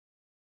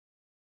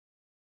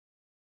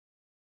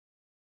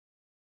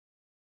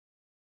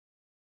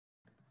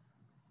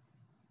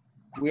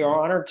We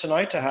are honored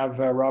tonight to have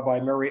Rabbi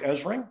Murray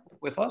Ezring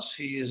with us.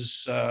 He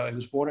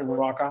was born in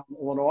Rock Island,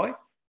 Illinois.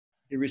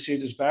 He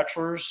received his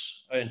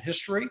bachelor's in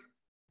history,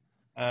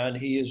 and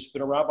he has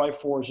been a rabbi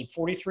for, is it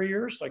 43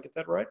 years? Did I get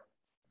that right?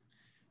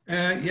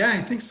 Yeah,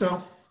 I think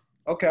so.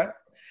 Okay.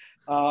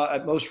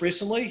 Most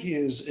recently, he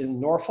is in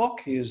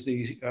Norfolk. He is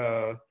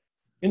the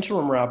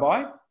interim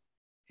rabbi.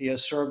 He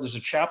has served as a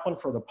chaplain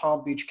for the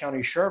Palm Beach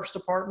County Sheriff's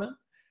Department.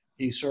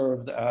 He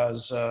served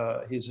as,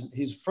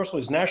 he's first of all,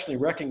 he's nationally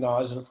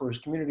recognized for his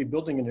community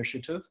building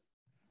initiative.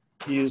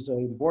 He is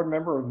a board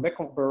member of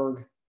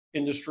Mecklenburg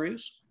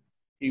Industries.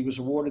 He was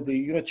awarded the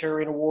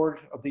Unitarian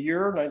Award of the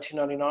Year,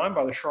 1999,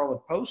 by the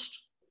Charlotte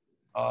Post.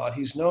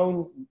 He's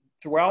known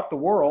throughout the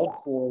world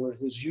for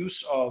his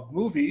use of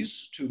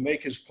movies to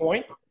make his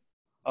point.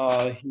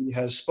 He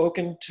has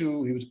spoken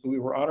to, we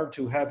were honored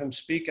to have him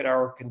speak at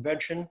our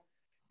convention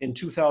in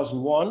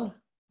 2001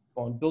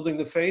 on building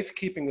the faith,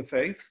 keeping the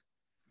faith.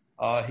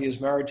 He is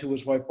married to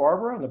his wife,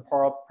 Barbara, and the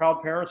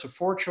proud parents of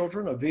 4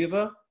 children,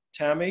 Aviva,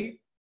 Tammy,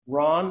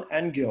 Ron,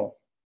 and Gil.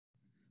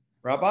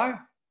 Rabbi,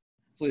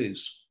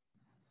 please.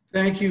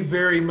 Thank you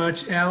very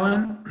much,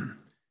 Alan.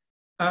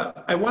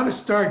 I want to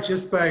start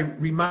just by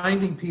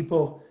reminding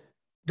people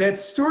that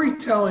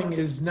storytelling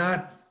is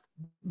not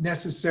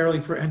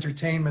necessarily for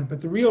entertainment, but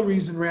the real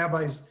reason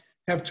rabbis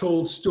have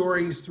told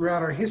stories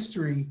throughout our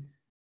history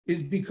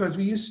is because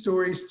we use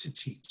stories to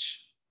teach.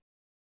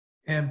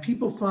 And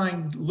people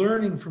find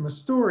learning from a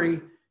story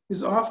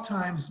is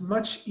oftentimes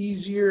much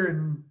easier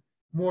and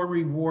more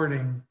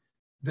rewarding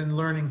than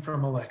learning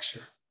from a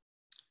lecture.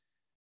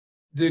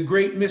 The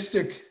great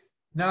mystic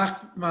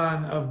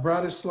Nachman of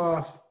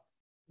Bratislav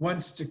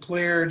once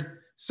declared,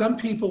 "Some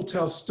people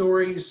tell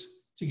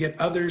stories to get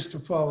others to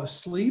fall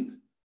asleep.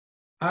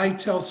 I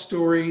tell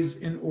stories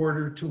in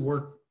order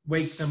to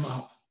wake them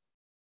up."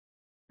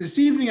 This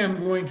evening,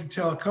 I'm going to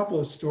tell a couple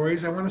of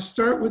stories. I want to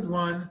start with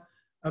one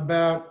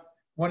about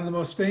one of the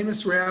most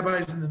famous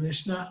rabbis in the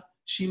Mishnah,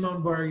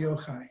 Shimon Bar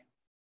Yochai.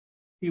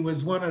 He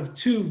was one of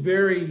 2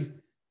 very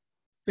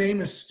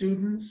famous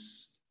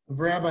students of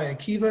Rabbi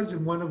Akiva's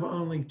and one of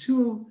only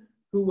 2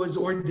 who was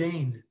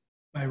ordained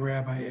by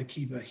Rabbi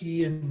Akiva,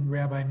 he and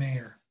Rabbi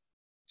Meir.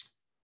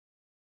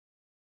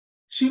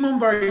 Shimon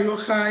Bar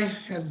Yochai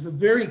has a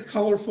very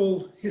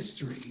colorful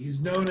history.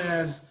 He's known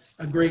as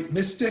a great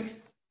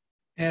mystic,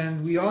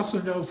 and we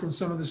also know from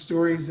some of the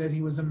stories that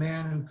he was a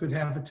man who could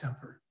have a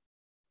temper.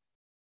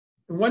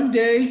 One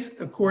day,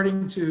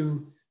 according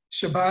to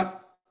Shabbat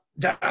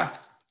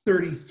Daf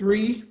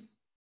 33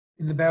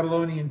 in the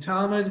Babylonian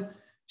Talmud,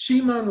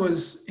 Shimon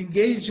was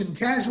engaged in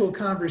casual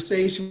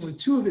conversation with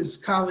 2 of his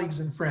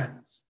colleagues and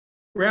friends.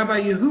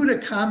 Rabbi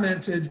Yehuda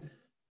commented,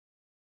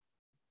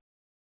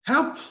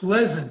 "How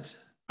pleasant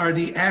are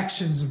the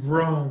actions of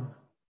Rome.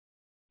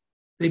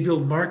 They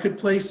build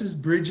marketplaces,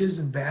 bridges,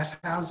 and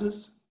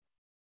bathhouses."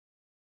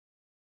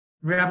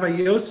 Rabbi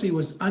Yossi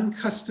was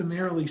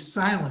uncustomarily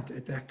silent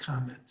at that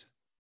comment.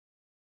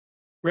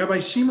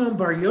 Rabbi Shimon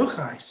Bar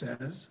Yochai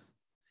says,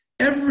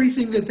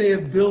 "Everything that they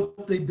have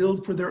built, they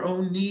build for their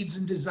own needs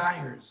and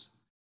desires.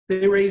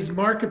 They raise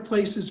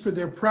marketplaces for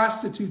their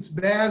prostitutes,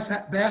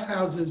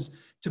 bathhouses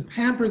to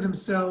pamper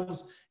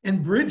themselves,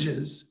 and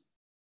bridges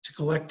to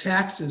collect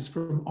taxes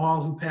from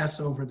all who pass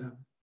over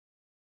them."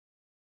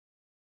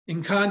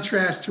 In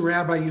contrast to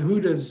Rabbi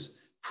Yehuda's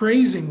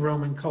praising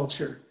Roman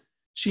culture,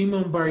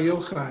 Shimon Bar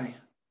Yochai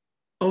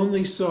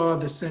only saw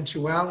the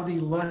sensuality,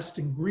 lust,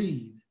 and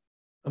greed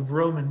of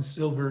Roman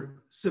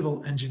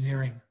civil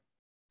engineering.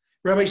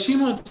 Rabbi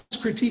Shimon's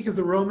critique of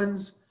the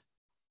Romans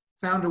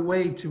found a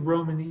way to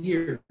Roman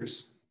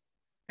ears,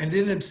 and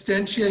in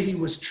absentia he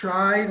was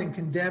tried and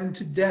condemned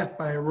to death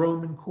by a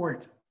Roman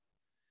court.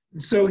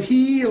 And so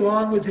he,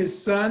 along with his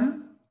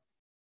son,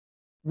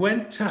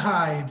 went to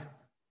hide.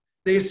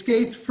 They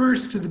escaped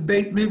first to the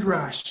Beit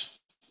Midrash,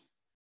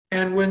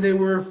 and when they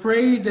were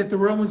afraid that the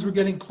Romans were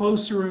getting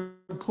closer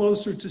and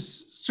closer to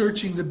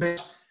searching the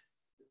Beit,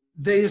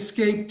 they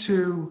escaped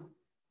to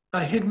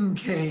a hidden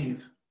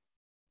cave.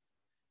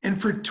 And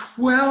for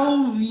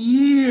 12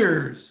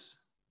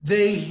 years,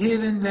 they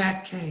hid in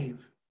that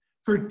cave.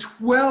 For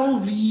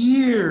 12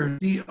 years,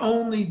 the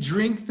only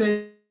drink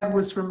they had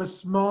was from a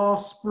small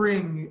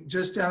spring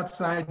just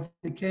outside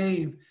the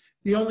cave.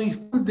 The only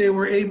food they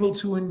were able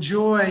to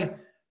enjoy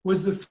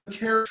was the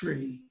carrot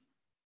tree.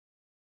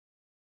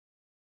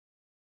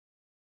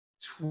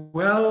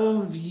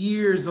 12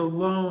 years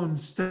alone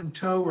studying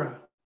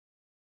Torah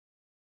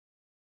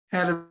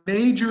had a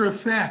major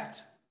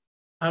effect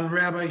on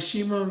Rabbi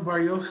Shimon Bar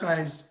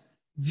Yochai's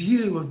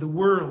view of the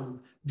world,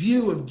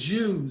 view of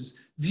Jews,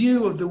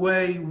 view of the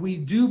way we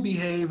do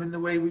behave and the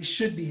way we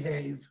should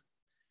behave.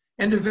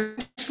 And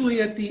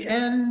eventually at the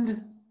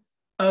end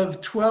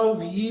of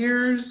 12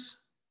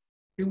 years,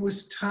 it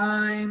was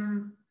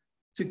time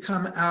to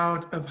come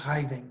out of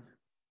hiding.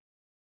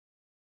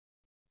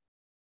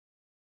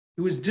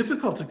 It was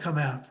difficult to come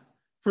out.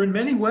 For in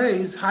many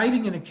ways,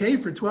 hiding in a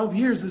cave for 12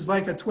 years is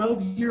like a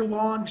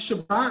 12-year-long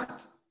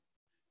Shabbat,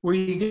 where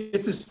you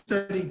get to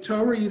study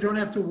Torah. You don't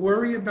have to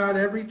worry about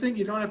everything.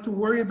 You don't have to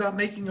worry about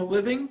making a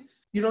living.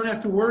 You don't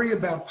have to worry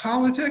about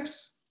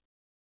politics.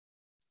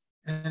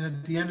 And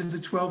at the end of the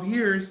 12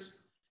 years,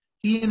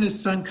 he and his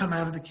son come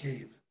out of the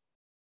cave.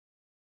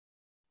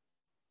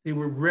 They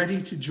were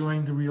ready to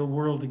join the real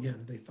world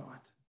again, they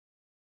thought.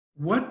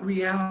 What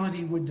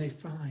reality would they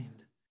find?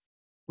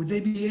 Would they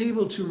be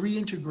able to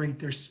reintegrate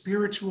their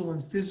spiritual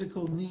and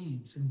physical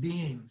needs and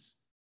beings?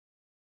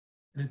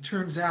 And it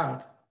turns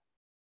out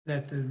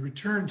that the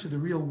return to the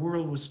real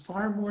world was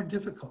far more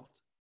difficult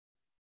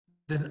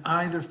than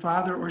either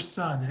father or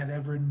son had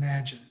ever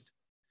imagined.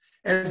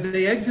 As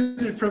they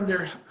exited from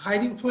their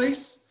hiding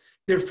place,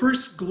 their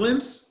first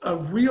glimpse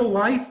of real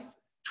life,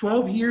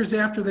 12 years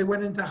after they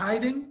went into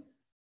hiding,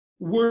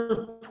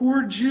 were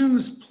poor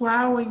Jews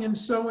plowing and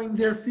sowing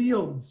their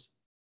fields.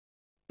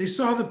 They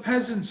saw the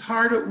peasants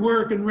hard at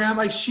work, and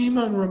Rabbi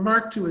Shimon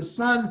remarked to his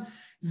son,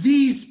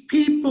 "These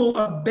people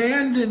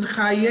abandon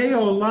Chaye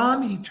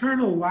Olam,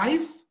 eternal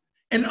life,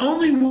 and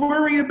only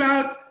worry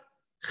about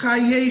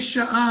Chaye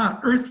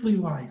Sha'ah, earthly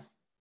life."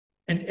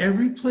 And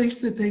every place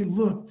that they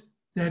looked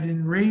that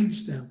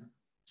enraged them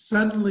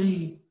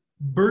suddenly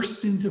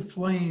burst into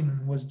flame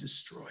and was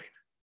destroyed.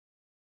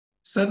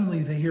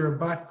 Suddenly they hear a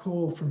bat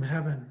kol from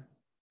heaven.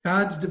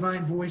 God's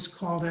divine voice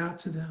called out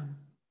to them,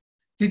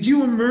 "Did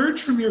you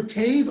emerge from your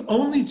cave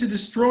only to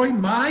destroy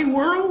my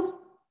world?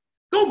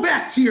 Go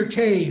back to your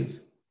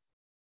cave."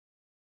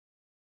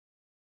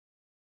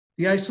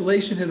 The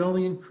isolation had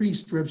only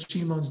increased Reb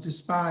Shimon's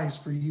despise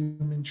for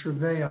human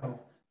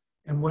travail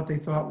and what they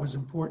thought was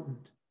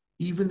important.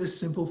 Even the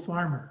simple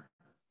farmer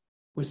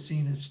was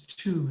seen as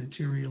too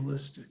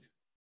materialistic.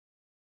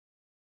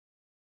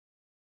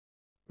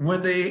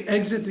 When they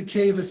exit the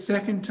cave a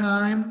second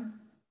time,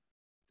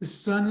 the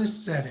sun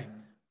is setting.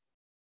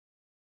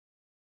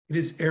 It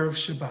is Erev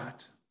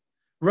Shabbat.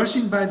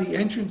 Rushing by the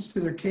entrance to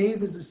their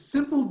cave is a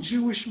simple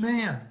Jewish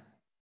man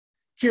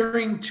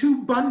carrying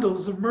 2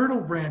 bundles of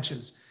myrtle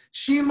branches.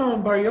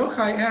 Shimon Bar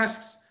Yochai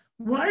asks,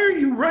 "Why are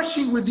you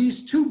rushing with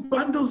these 2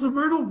 bundles of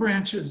myrtle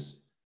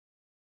branches?"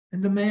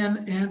 And the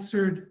man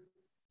answered,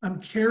 "I'm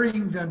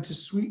carrying them to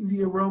sweeten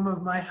the aroma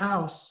of my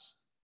house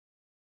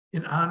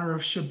in honor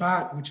of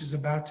Shabbat, which is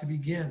about to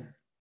begin."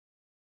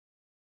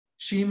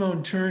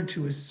 Shimon turned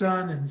to his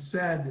son and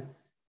said,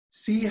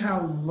 "See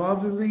how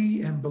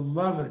lovely and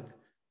beloved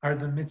are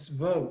the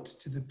mitzvot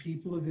to the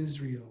people of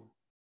Israel,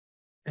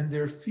 and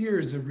their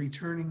fears of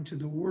returning to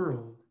the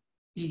world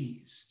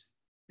eased.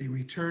 They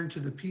returned to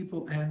the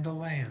people and the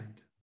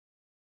land."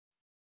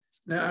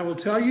 Now, I will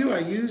tell you, I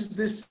used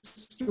this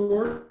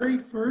story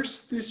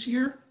first this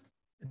year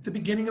at the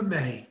beginning of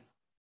May.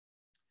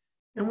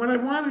 And what I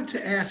wanted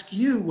to ask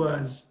you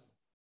was,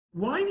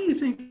 why do you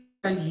think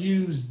I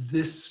used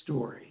this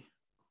story?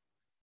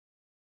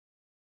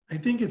 I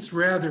think it's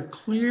rather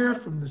clear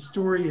from the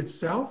story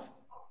itself,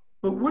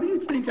 but what do you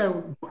think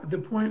the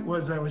point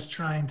was I was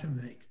trying to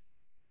make?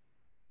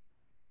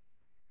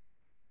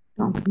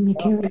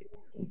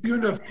 Few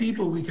enough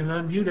people, we can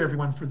unmute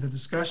everyone for the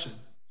discussion.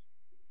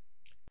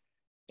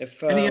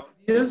 Any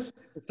ideas?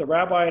 If the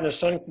rabbi and his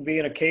son can be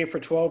in a cave for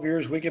 12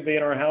 years, we could be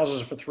in our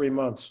houses for 3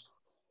 months.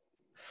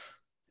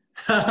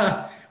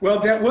 Well,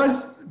 that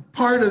was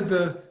part of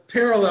the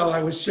parallel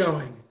I was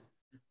showing.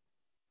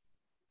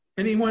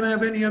 Anyone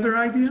have any other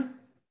idea?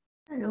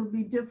 It'll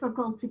be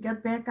difficult to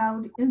get back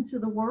out into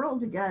the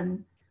world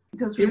again.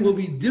 Because it will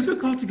be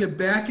difficult to get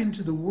back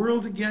into the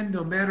world again,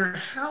 no matter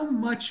how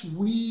much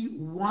we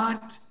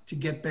want to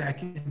get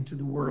back into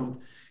the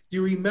world. Do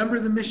you remember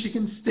the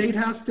Michigan State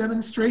House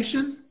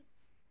demonstration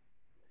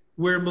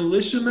where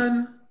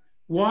militiamen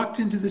walked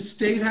into the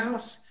State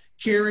House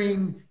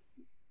carrying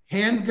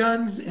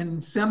handguns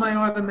and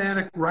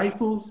semi-automatic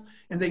rifles,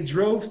 and they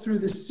drove through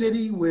the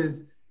city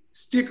with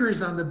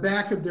stickers on the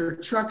back of their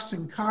trucks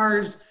and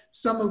cars,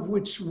 some of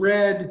which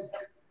read,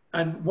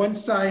 on one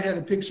side had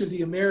a picture of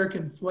the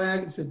American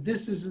flag and said,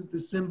 "This isn't the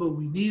symbol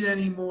we need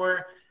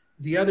anymore."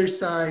 The other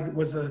side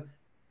was a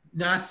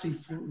Nazi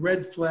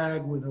red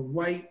flag with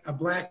a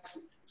black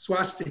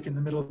swastika in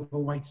the middle of a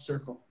white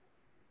circle.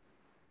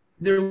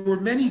 There were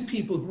many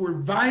people who were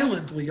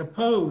violently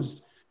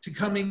opposed to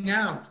coming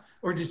out,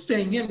 or to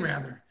staying in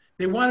rather.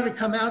 They wanted to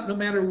come out no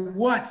matter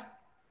what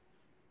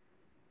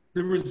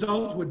the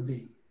result would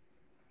be.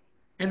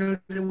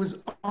 And it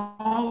was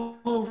all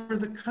over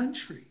the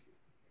country.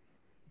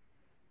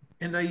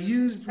 And I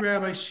used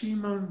Rabbi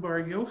Shimon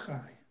Bar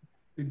Yochai,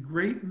 the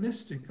great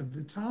mystic of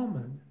the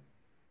Talmud,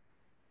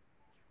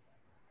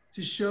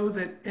 to show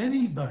that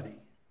anybody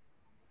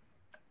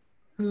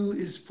who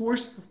is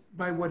forced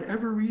by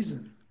whatever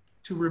reason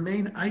to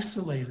remain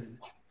isolated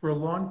for a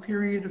long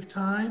period of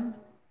time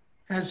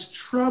has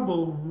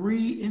trouble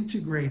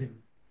reintegrating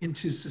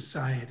into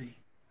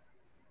society.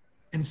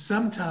 And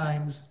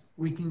sometimes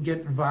we can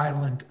get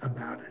violent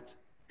about it.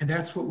 And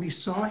that's what we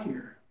saw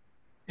here.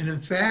 And in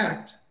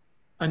fact,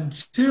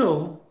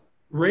 until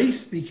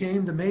race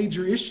became the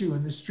major issue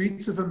in the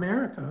streets of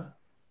America,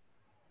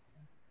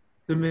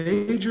 the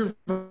major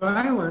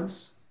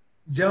violence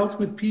dealt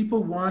with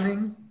people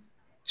wanting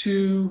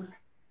to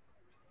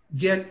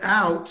get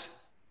out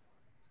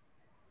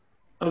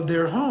of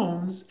their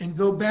homes and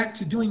go back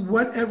to doing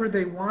whatever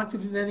they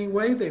wanted in any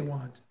way they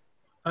want.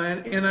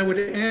 And I would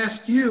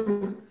ask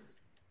you,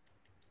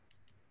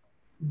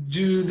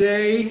 do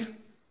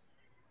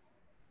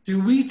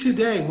we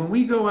today, when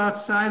we go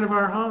outside of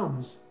our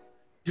homes,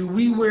 do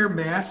we wear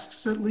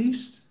masks at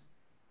least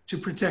to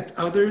protect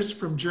others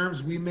from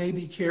germs we may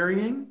be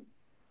carrying?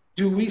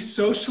 Do we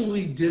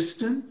socially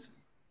distance?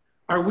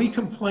 Are we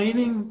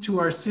complaining to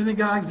our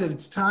synagogues that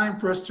it's time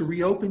for us to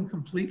reopen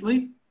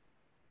completely?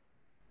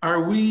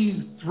 Are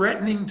we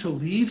threatening to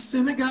leave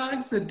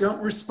synagogues that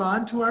don't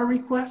respond to our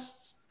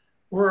requests?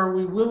 Or are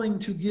we willing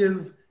to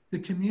give the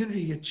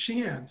community a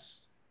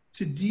chance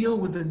to deal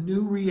with a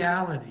new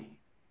reality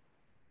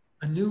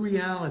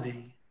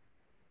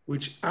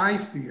which I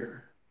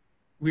fear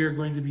we are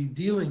going to be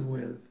dealing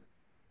with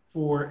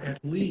for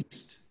at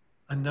least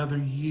another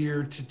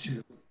year to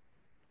two.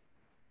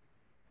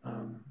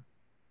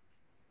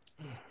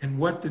 And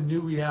what the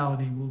new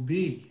reality will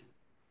be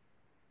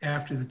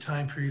after the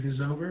time period is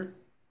over,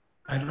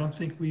 I don't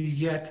think we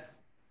yet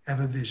have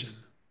a vision.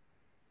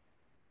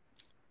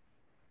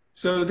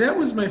 So that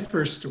was my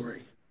first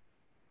story.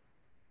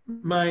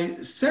 My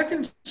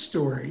second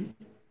story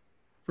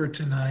for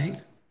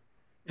tonight,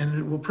 and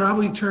it will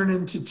probably turn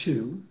into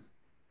two,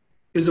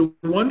 is a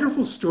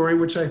wonderful story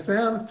which I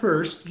found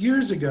first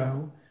years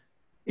ago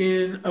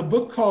in a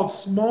book called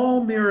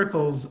Small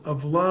Miracles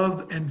of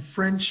Love and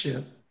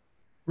Friendship,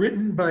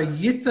 written by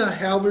Yitta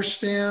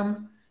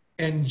Halberstam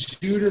and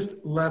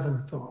Judith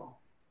Leventhal.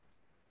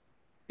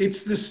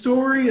 It's the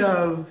story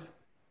of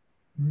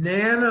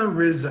Nana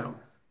Rizzo,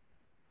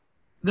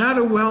 not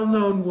a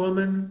well-known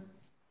woman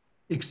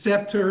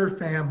except to her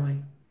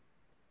family.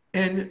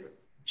 And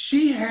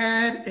she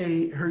had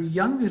her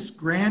youngest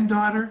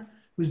granddaughter,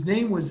 whose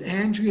name was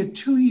Andrea,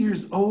 2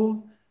 years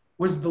old,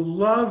 was the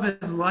love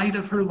and light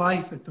of her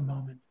life at the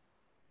moment.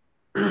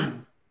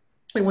 And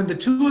when the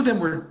two of them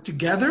were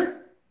together,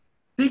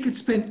 they could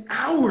spend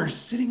hours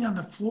sitting on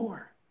the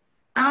floor,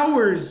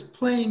 hours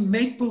playing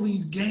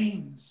make-believe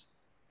games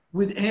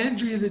with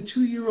Andrea, the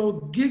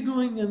 2-year-old,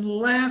 giggling and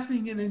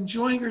laughing and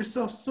enjoying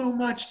herself so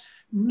much.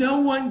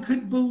 No one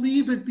could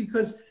believe it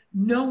because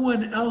no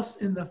one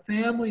else in the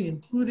family,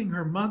 including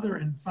her mother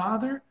and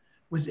father,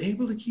 was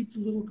able to keep the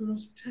little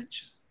girl's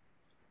attention.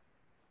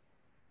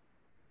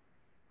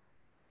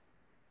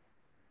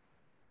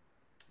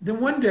 Then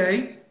one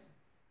day,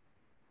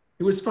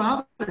 it was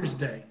Father's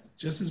Day,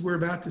 just as we're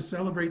about to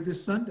celebrate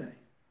this Sunday.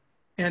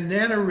 And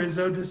Nana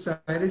Rizzo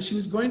decided she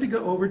was going to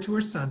go over to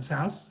her son's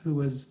house, who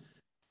was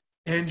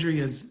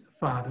Andrea's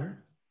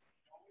father,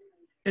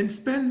 and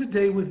spend the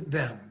day with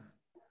them.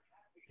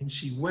 And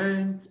she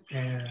went,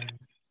 and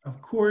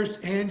of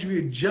course,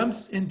 Andrea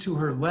jumps into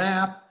her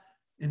lap,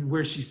 and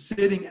where she's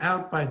sitting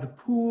out by the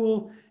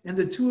pool, and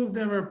the two of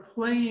them are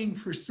playing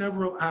for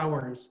several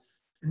hours.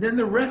 And then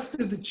the rest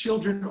of the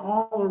children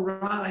all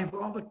arrive,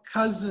 all the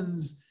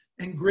cousins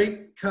and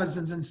great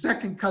cousins and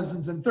second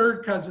cousins and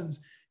third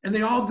cousins, and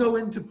they all go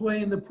in to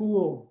play in the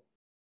pool.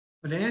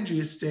 But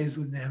Andrea stays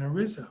with Nana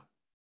Rizzo.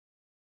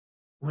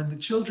 When the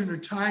children are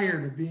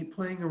tired of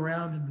playing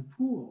around in the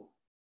pool,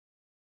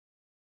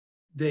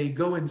 they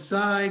go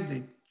inside,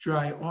 they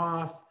dry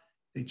off,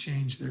 they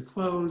change their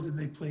clothes, and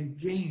they play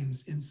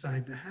games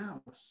inside the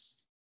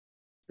house.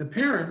 The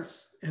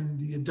parents and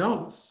the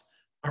adults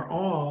are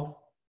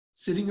all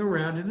sitting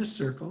around in a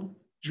circle,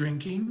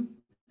 drinking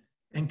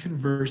and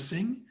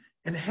conversing,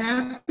 and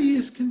happy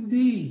as can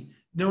be,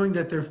 knowing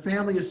that their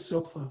family is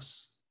so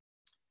close.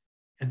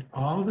 And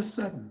all of a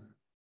sudden,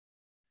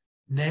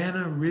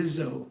 Nana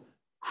Rizzo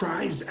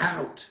cries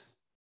out,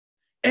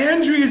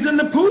 "Andrea's in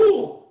the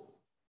pool!"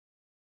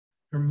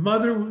 Her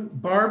mother,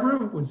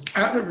 Barbara, was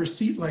out of her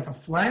seat like a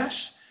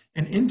flash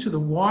and into the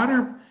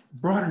water,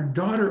 brought her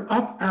daughter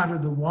up out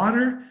of the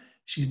water.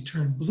 She had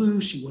turned blue,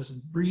 she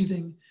wasn't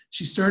breathing.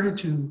 She started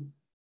to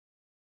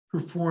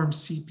perform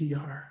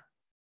CPR.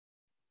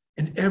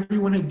 And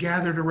everyone had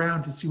gathered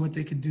around to see what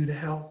they could do to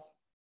help.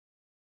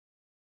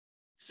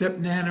 Except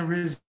Nana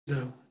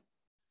Rizzo.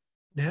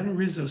 Nana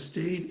Rizzo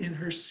stayed in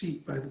her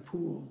seat by the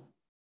pool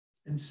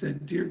and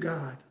said, "Dear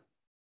God,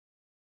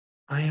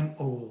 I am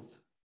old.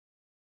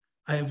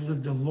 I have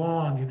lived a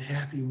long and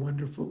happy,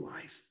 wonderful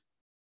life.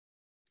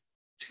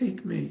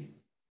 Take me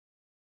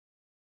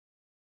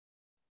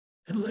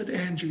and let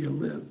Andrea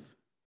live."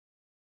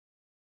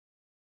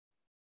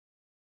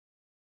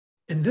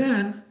 And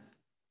then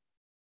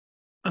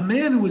a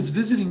man who was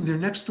visiting their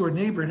next door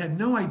neighbor and had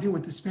no idea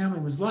what this family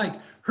was like,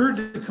 heard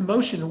the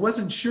commotion and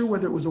wasn't sure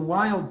whether it was a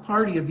wild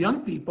party of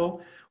young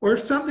people or if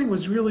something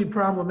was really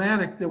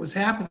problematic that was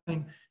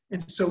happening.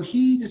 And so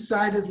he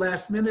decided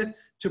last minute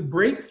to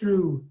break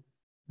through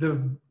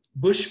the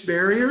bush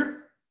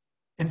barrier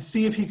and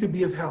see if he could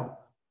be of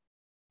help.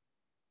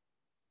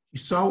 He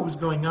saw what was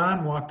going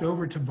on, walked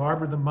over to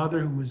Barbara, the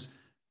mother who was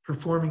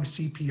performing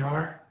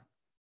CPR,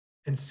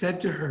 and said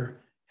to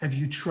her, "Have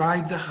you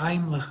tried the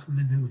Heimlich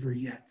maneuver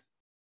yet?"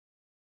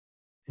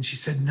 And she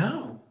said,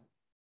 "No."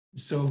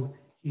 So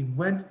he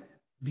went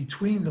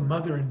between the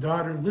mother and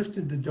daughter,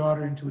 lifted the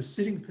daughter into a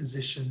sitting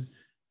position,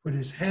 put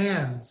his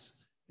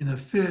hands in a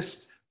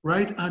fist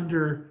right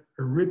under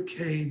her rib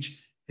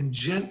cage and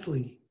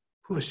gently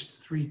pushed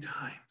 3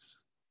 times.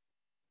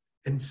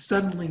 And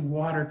suddenly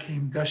water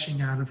came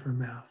gushing out of her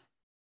mouth.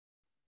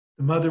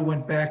 The mother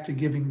went back to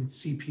giving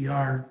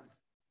CPR,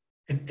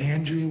 and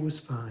Andrea was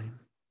fine.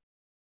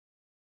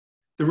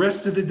 The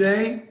rest of the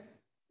day,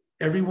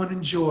 everyone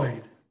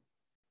enjoyed.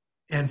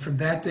 And from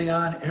that day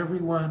on,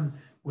 everyone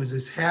was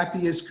as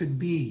happy as could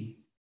be,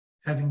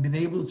 having been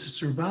able to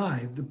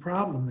survive the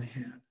problem they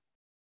had.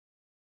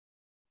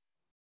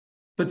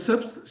 But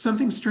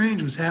something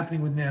strange was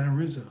happening with Nana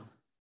Rizzo.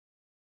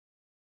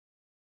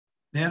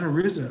 Nana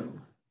Rizzo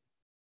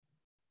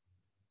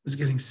was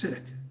getting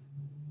sick.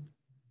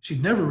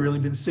 She'd never really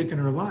been sick in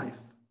her life,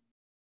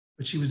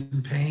 but she was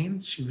in pain.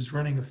 She was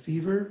running a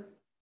fever.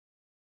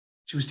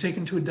 She was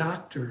taken to a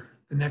doctor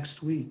the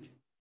next week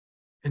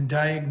and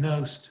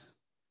diagnosed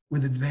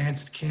with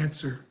advanced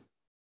cancer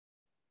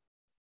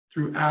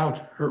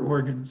throughout her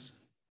organs.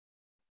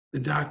 The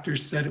doctor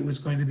said it was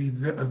going to be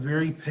a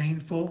very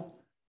painful,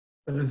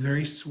 but a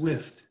very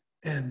swift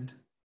end.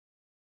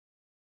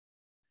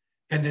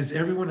 And as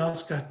everyone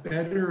else got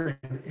better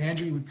and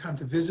Andrea would come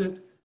to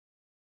visit,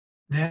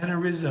 Nana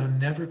Rizzo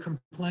never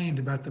complained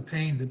about the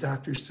pain the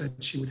doctor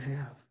said she would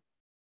have.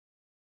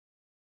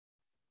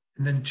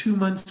 And then 2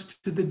 months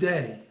to the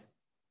day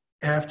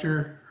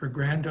after her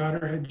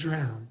granddaughter had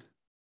drowned,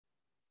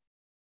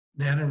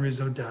 Nana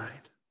Rizzo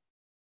died.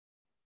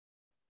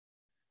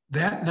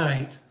 That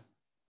night,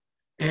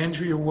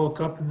 Andrea woke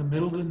up in the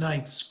middle of the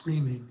night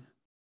screaming.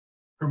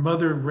 Her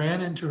mother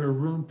ran into her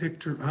room,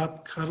 picked her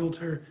up, cuddled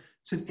her,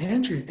 said,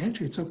 Andrea,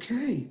 it's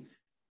okay.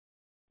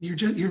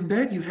 You're in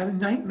bed, you had a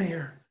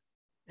nightmare.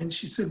 And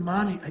she said,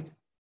 Mommy,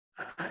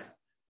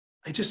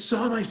 I just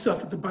saw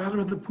myself at the bottom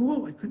of the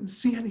pool. I couldn't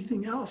see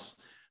anything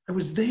else. I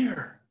was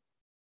there.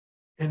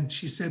 And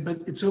she said, but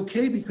it's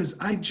okay because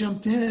I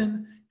jumped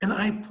in and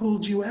I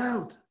pulled you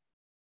out.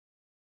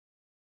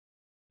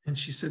 And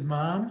she said,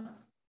 Mom,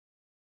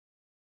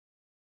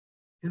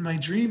 in my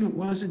dream, it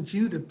wasn't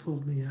you that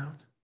pulled me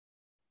out.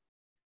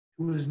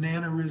 It was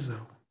Nana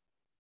Rizzo.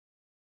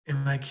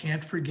 And I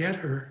can't forget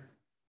her,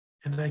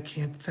 and I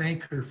can't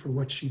thank her for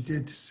what she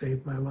did to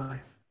save my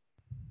life.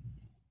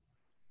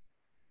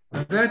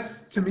 Now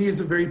that, to me,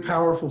 is a very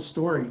powerful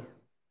story.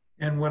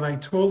 And when I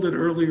told it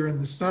earlier in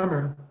the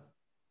summer,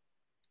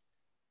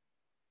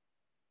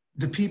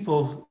 the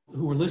people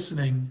who were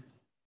listening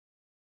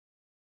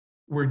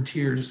were in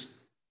tears.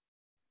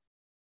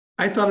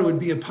 I thought it would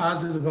be a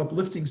positive,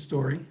 uplifting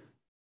story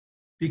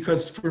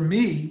because for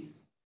me,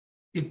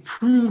 it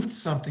proved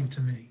something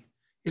to me.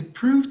 It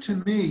proved to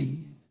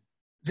me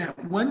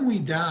that when we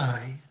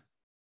die,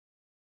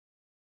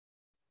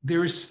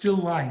 there is still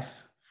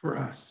life for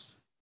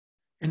us.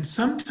 And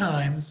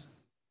sometimes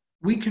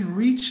we can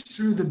reach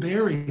through the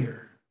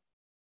barrier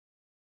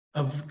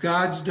of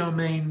God's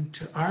domain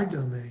to our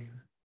domain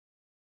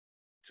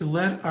to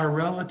let our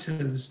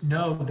relatives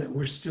know that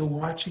we're still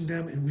watching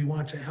them and we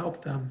want to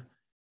help them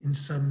in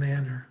some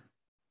manner.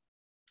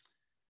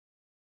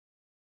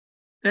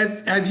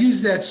 I've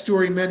used that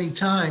story many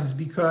times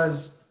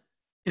because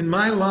in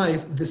my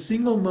life, the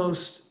single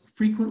most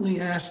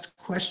frequently asked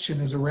question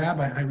as a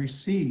rabbi I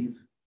receive,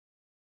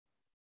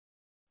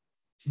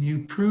 can you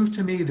prove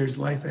to me there's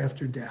life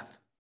after death?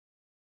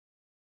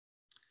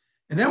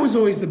 And that was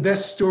always the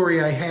best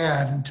story I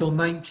had until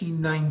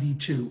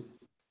 1992.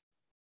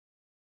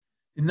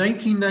 In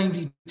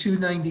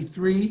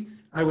 1992-93,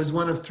 I was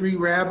one of 3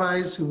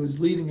 rabbis who was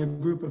leading a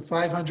group of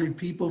 500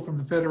 people from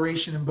the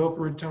Federation in Boca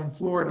Raton,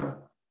 Florida,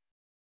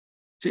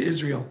 to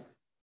Israel.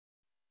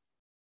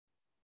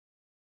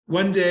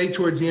 One day,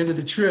 towards the end of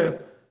the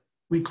trip,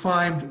 we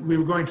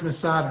were going to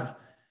Masada,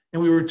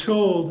 and we were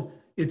told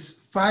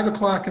it's 5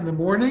 o'clock in the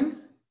morning,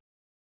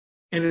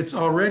 and it's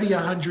already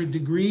 100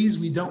 degrees.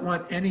 We don't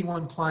want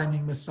anyone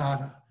climbing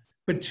Masada.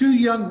 But 2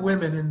 young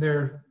women in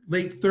their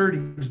late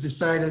 30s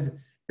decided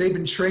they've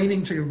been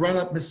training to run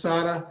up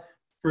Masada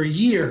for a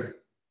year.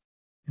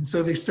 And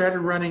so they started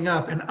running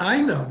up, and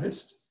I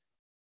noticed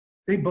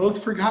they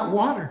both forgot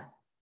water.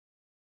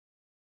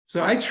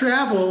 So I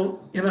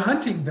travel in a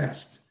hunting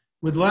vest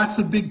with lots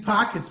of big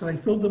pockets, and I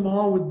filled them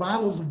all with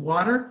bottles of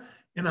water,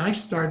 and I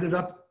started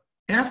up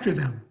after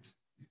them.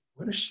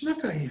 What a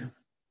schnook I am.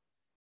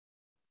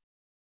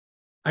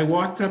 I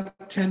walked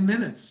up 10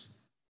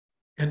 minutes,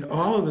 and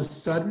all of a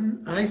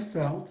sudden, I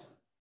felt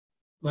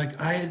like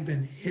I had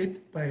been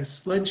hit by a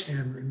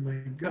sledgehammer in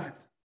my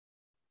gut.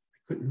 I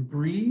couldn't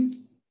breathe.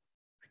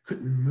 I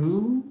couldn't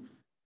move.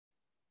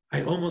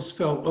 I almost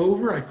fell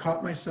over. I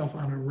caught myself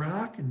on a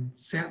rock and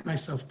sat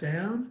myself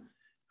down.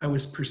 I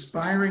was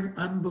perspiring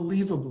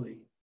unbelievably.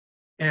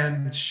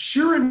 And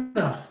sure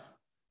enough,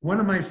 one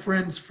of my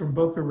friends from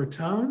Boca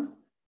Raton,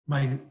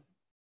 my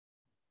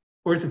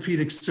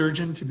orthopedic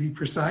surgeon to be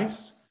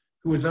precise,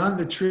 who was on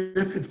the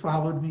trip, had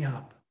followed me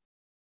up.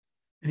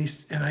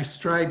 And I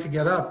tried to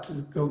get up to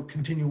go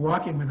continue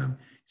walking with him.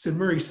 He said,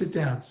 Murray, sit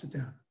down, sit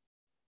down.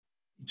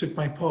 He took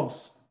my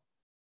pulse.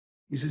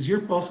 He says,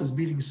 your pulse is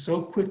beating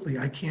so quickly,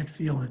 I can't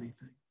feel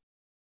anything.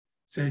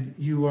 said,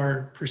 "You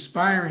are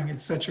perspiring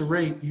at such a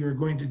rate, you're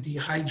going to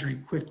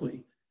dehydrate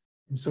quickly."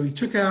 And so he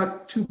took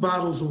out 2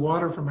 bottles of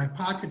water from my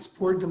pockets,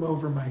 poured them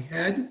over my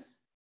head,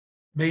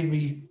 made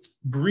me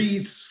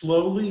breathe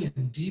slowly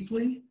and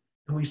deeply,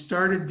 and we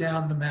started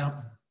down the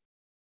mountain.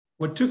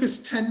 What took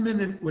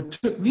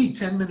me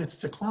 10 minutes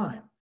to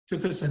climb,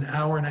 took us an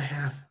hour and a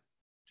half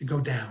to go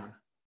down.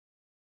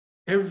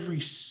 Every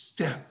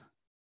step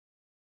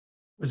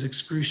was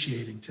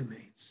excruciating to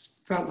me. It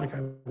felt like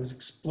I was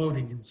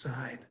exploding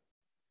inside.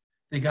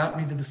 They got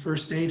me to the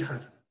first aid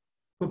hut,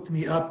 hooked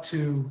me up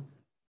to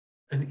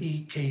an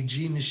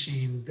EKG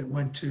machine that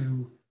went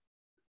to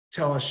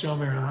Tel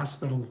HaShomer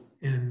Hospital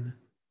in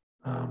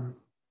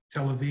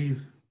Tel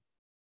Aviv.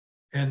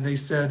 And they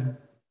said,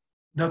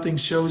 "Nothing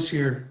shows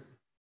here.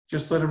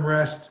 Just let him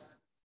rest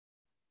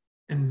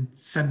and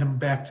send him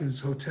back to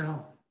his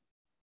hotel."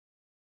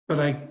 But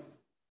I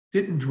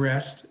didn't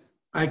rest.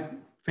 I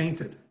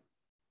fainted.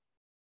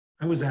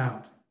 I was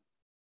out.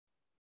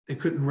 They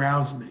couldn't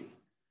rouse me.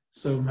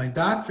 So my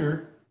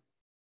doctor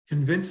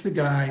convinced the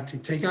guy to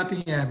take out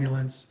the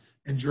ambulance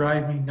and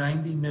drive me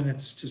 90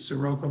 minutes to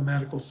Soroka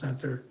Medical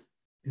Center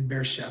in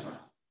Beersheba.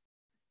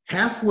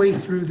 Halfway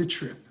through the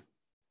trip,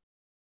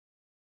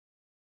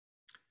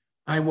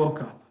 I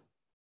woke up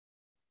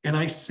and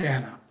I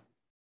sat up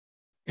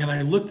and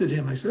I looked at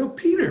him. I said, "Oh,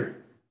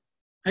 Peter,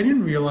 I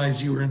didn't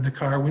realize you were in the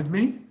car with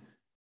me."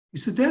 He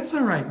said, "That's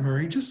all right,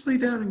 Murray, just lay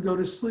down and go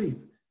to sleep."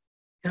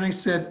 And I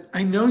said,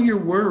 "I know you're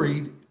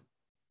worried,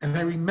 and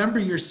I remember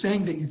you're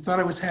saying that you thought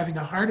I was having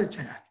a heart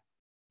attack.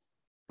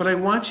 But I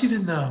want you to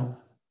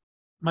know,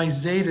 my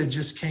Zeta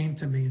just came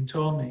to me and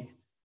told me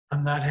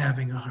I'm not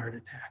having a heart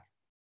attack."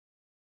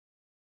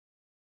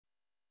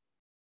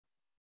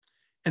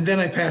 And then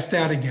I passed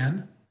out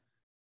again,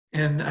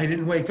 and I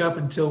didn't wake up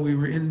until we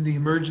were in the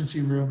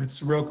emergency room at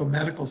Soroka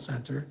Medical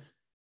Center.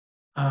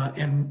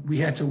 And we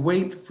had to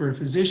wait for a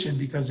physician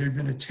because there had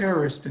been a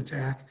terrorist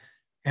attack,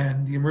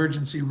 and the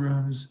emergency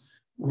rooms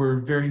were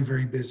very,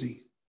 very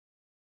busy.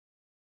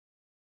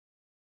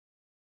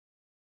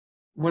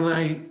 When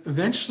I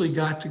eventually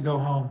got to go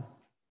home,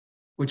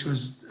 which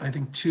was, I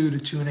think, 2 to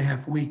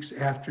 2.5 weeks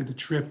after the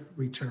trip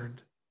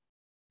returned,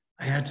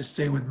 I had to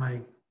stay with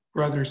my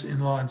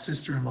brothers-in-law and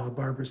sister-in-law,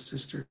 Barbara's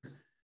sister,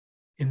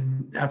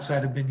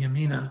 outside of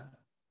Binyamina.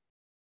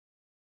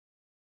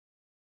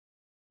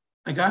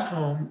 I got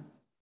home,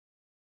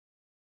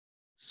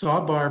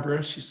 saw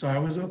Barbara, she saw I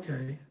was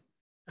okay.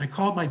 I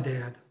called my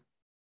dad.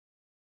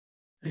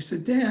 I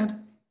said,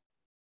 "Dad,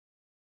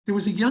 there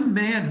was a young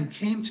man who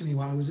came to me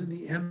while I was in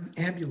the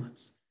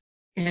ambulance,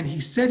 and he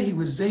said he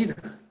was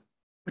Zeta,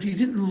 but he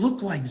didn't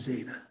look like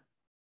Zeta."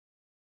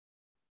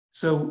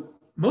 So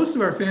most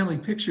of our family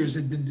pictures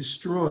had been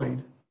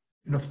destroyed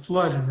in a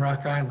flood in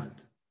Rock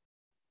Island.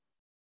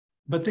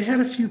 But they had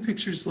a few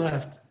pictures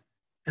left,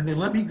 and they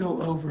let me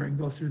go over and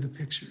go through the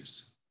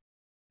pictures.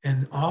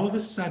 And all of a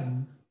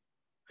sudden,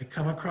 I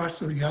come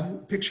across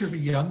a picture of a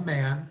young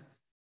man,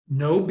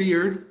 no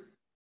beard,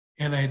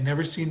 and I had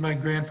never seen my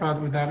grandfather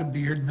without a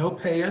beard, no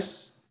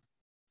payas,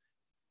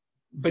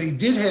 but he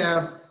did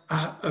have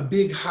a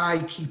big high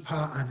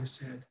kippah on his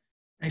head.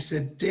 I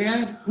said,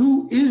 "Dad,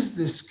 who is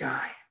this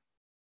guy?"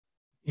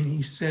 And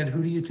he said,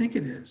 "Who do you think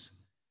it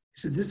is?" He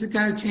said, "This is the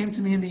guy who came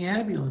to me in the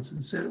ambulance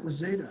and said it was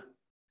Zeta."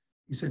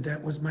 He said,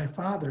 "That was my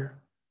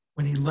father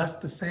when he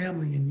left the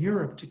family in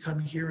Europe to come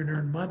here and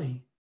earn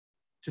money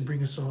to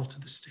bring us all to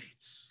the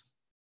States."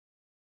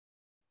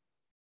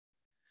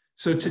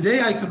 So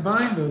today I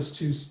combine those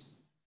two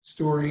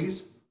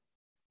stories,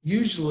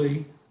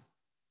 usually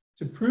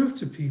to prove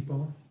to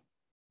people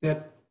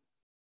that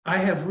I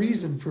have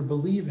reason for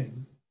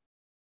believing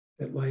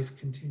that life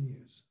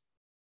continues.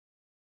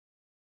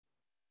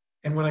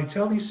 And when I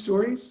tell these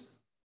stories,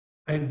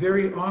 I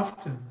very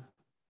often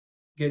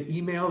get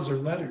emails or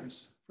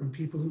letters from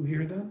people who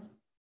hear them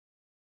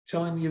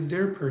telling me of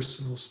their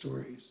personal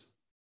stories.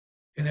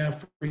 And now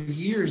for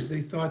years,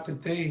 they thought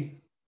that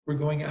they were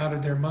going out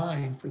of their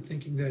mind for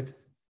thinking that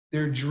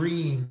their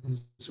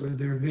dreams or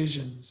their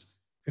visions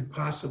could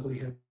possibly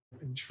have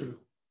been true.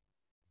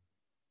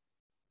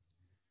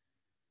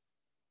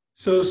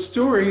 So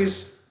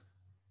stories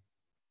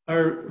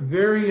are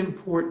very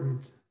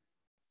important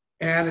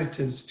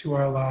additives to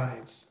our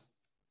lives.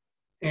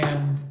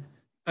 And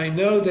I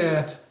know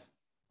that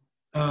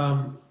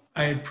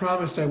I had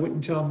promised I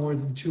wouldn't tell more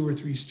than 2 or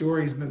 3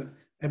 stories, but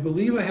I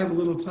believe I have a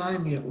little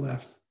time yet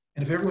left.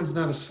 And if everyone's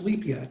not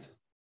asleep yet,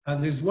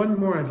 there's one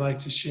more I'd like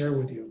to share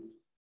with you.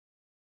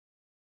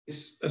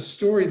 It's a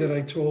story that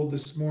I told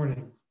this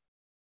morning.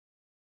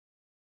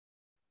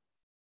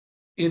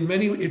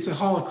 It's a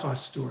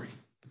Holocaust story,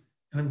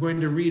 and I'm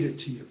going to read it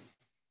to you,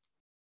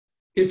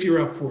 if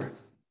you're up for it.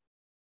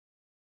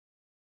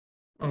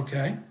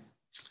 Okay.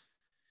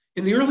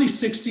 In the early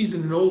 60s,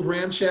 in an old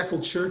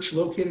ramshackle church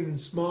located in a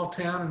small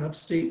town in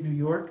upstate New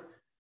York,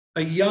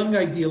 a young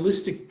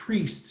idealistic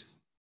priest,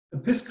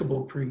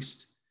 Episcopal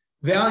priest,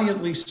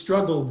 valiantly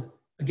struggled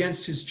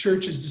against his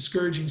church's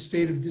discouraging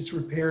state of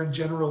disrepair and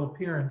general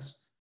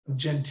appearance of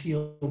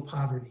genteel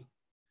poverty.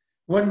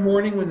 One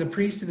morning when the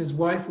priest and his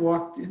wife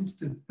walked into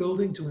the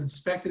building to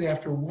inspect it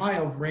after a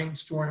wild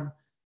rainstorm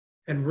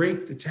had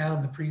raked the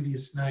town the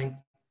previous night,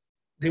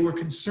 they were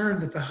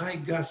concerned that the high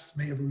gusts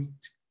may have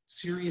wreaked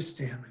serious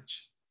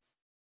damage.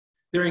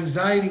 Their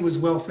anxiety was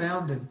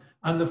well-founded.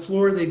 On the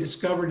floor, they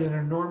discovered an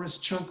enormous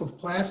chunk of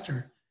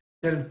plaster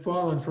that had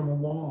fallen from a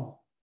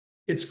wall.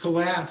 Its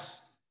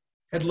collapse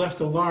had left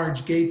a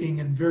large, gaping,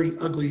 and very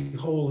ugly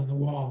hole in the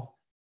wall.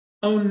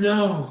 "Oh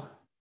no,"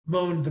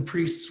 moaned the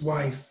priest's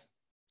wife,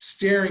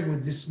 staring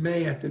with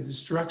dismay at the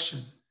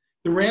destruction.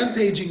 "The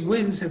rampaging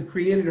winds have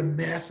created a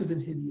massive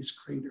and hideous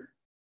crater."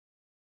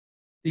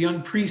 The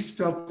young priest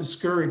felt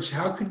discouraged.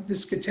 How could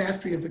this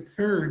catastrophe have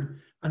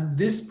occurred on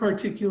this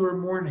particular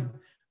morning,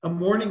 a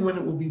morning when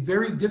it will be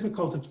very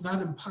difficult, if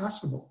not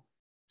impossible,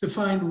 to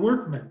find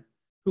workmen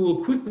who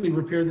will quickly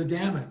repair the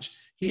damage?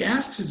 He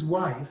asked his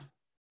wife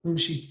whom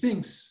she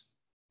thinks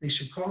they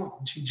should call,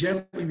 and she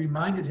gently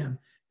reminded him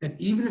that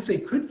even if they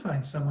could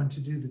find someone to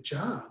do the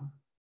job,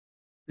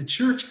 the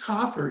church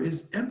coffer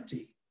is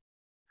empty.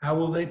 How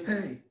will they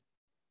pay?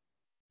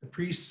 The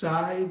priest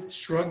sighed,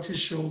 shrugged his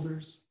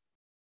shoulders.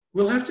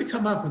 "We'll have to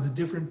come up with a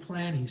different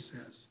plan," he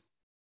says.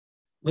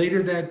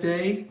 Later that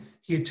day,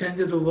 he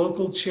attended a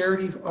local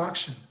charity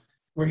auction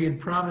where he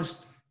had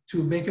promised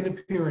to make an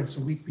appearance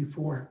a week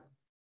before.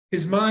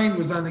 His mind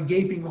was on the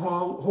gaping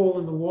hole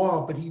in the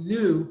wall, but he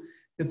knew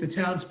that the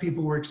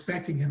townspeople were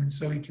expecting him, and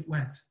so he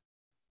went.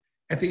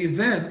 At the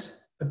event,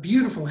 a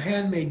beautiful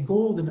handmade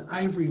gold and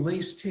ivory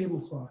lace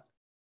tablecloth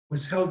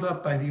was held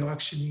up by the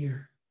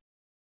auctioneer.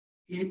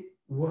 It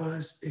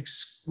was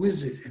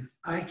exquisite and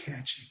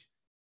eye-catching,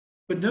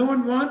 but no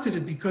one wanted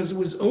it because it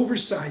was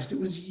oversized. It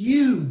was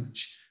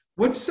huge.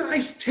 What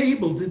size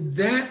table did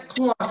that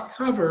cloth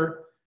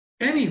cover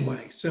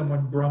anyway?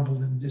 Someone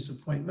grumbled in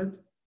disappointment.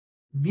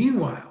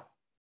 Meanwhile,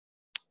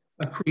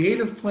 a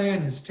creative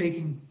plan is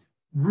taking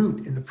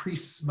root in the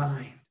priest's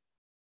mind.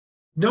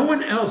 No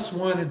one else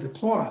wanted the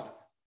cloth.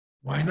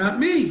 Why not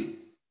me?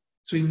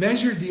 So he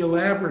measured the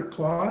elaborate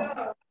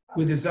cloth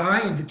with his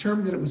eye and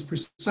determined that it was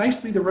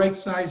precisely the right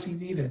size he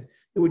needed.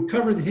 It would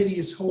cover the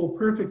hideous hole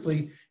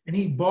perfectly, and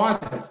he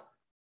bought it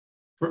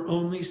for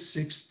only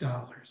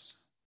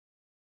 $6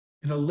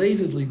 and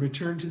elatedly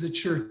returned to the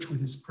church with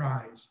his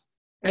prize.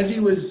 As he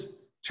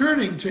was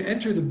turning to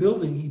enter the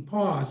building, he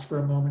paused for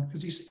a moment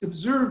because he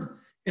observed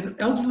an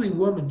elderly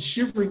woman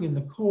shivering in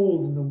the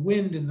cold and the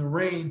wind and the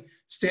rain,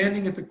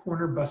 standing at the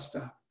corner bus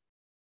stop.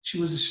 She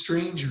was a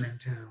stranger in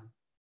town.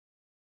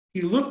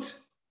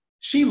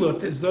 She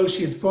looked as though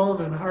she had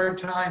fallen on hard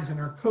times, and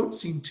her coat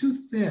seemed too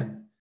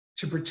thin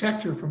to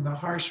protect her from the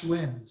harsh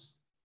winds.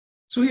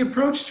 So he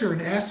approached her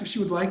and asked if she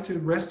would like to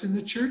rest in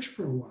the church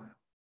for a while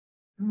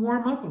and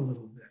warm up a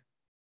little bit.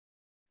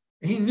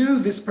 And he knew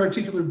this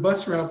particular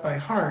bus route by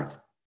heart,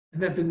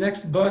 and that the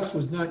next bus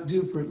was not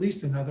due for at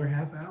least another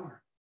half hour.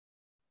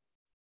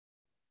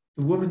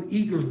 The woman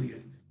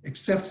eagerly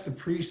accepts the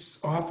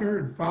priest's offer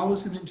and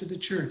follows him into the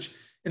church.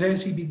 And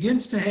as he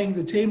begins to hang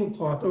the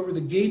tablecloth over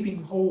the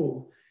gaping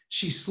hole,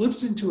 she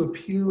slips into a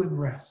pew and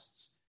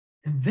rests.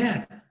 And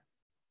then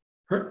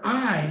her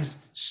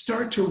eyes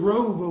start to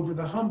rove over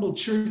the humble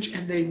church,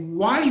 and they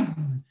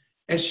widen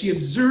as she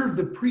observed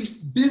the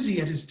priest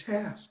busy at his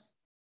task.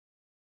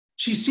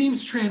 She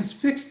seems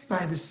transfixed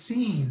by the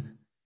scene,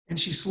 and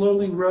she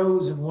slowly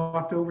rose and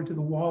walked over to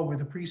the wall where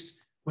the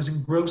priest was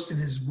engrossed in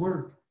his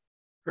work,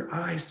 her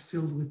eyes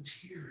filled with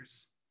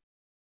tears.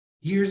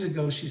 "Years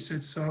ago," she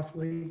said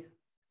softly,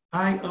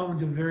 "I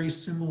owned a very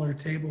similar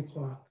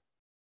tablecloth.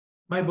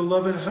 My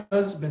beloved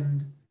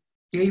husband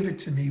gave it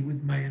to me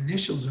with my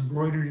initials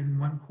embroidered in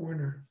one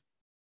corner.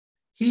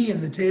 He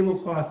and the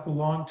tablecloth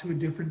belonged to a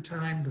different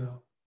time,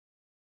 though.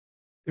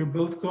 They're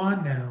both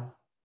gone now,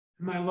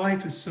 and my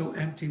life is so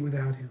empty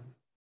without him."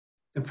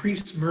 The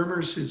priest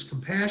murmurs his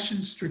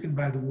compassion, stricken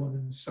by the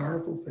woman's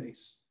sorrowful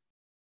face.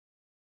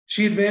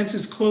 She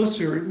advances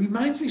closer. "It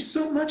reminds me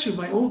so much of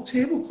my old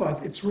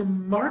tablecloth. It's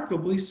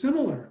remarkably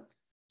similar."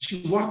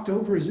 She walked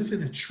over as if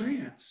in a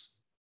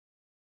trance.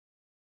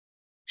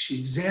 She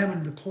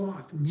examined the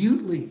cloth.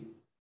 Mutely,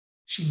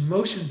 she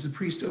motions the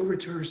priest over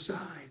to her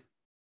side.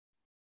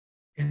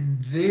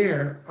 And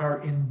there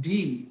are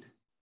indeed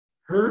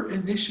her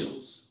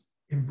initials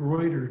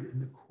embroidered in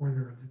the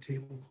corner of the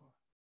tablecloth.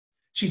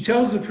 She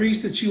tells the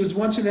priest that she was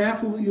once an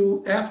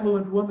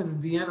affluent woman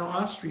in Vienna,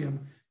 Austria,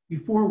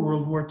 before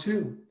World War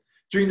II.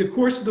 During the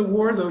course of the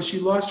war, though, she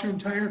lost her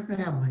entire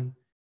family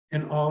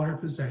and all her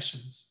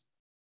possessions.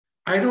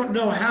 "I don't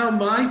know how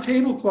my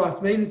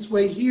tablecloth made its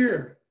way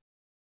here."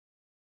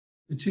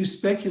 The two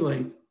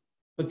speculate,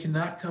 but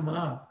cannot come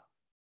up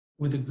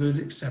with a good,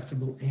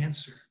 acceptable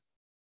answer.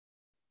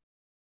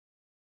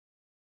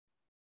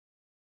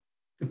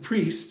 The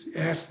priest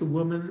asked the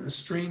woman, a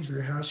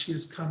stranger, how she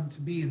has come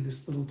to be in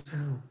this little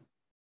town.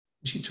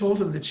 And she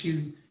told him that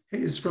she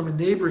is from a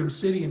neighboring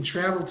city and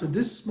traveled to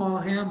this small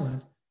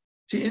hamlet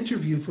to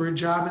interview for a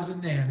job as a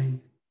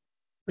nanny,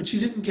 but she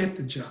didn't get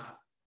the job.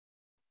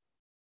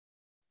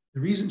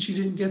 The reason she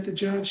didn't get the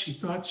job, she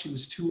thought she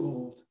was too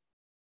old.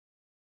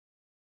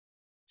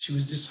 She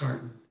was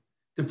disheartened.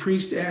 The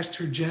priest asked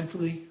her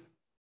gently,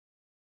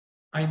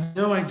 I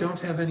know I don't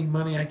have any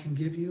money I can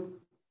give you,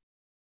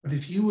 but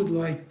if you would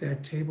like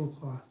that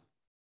tablecloth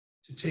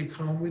to take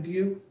home with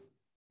you,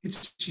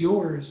 it's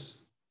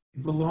yours.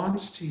 It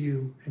belongs to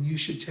you, and you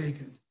should take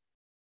it.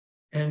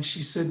 And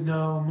she said,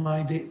 no,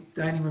 my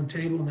dining room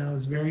table now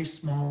is very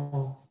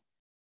small.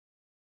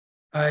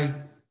 I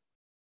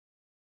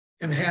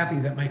am happy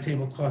that my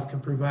tablecloth can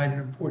provide an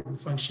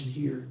important function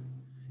here.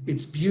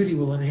 Its beauty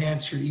will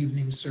enhance your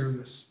evening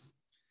service.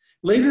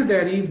 Later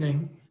that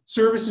evening,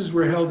 services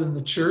were held in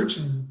the church,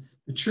 and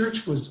the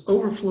church was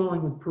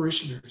overflowing with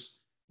parishioners.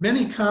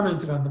 Many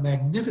commented on the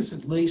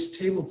magnificent lace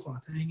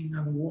tablecloth hanging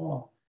on the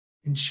wall,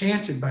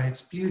 enchanted by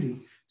its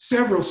beauty.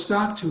 Several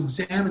stopped to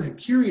examine it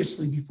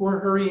curiously before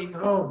hurrying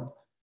home.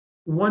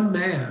 One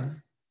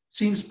man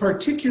seems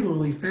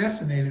particularly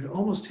fascinated,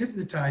 almost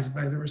hypnotized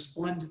by the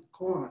resplendent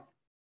cloth.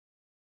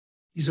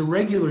 He's a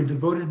regular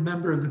devoted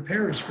member of the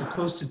parish for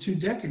close to 2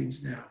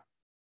 decades now,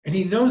 and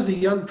he knows the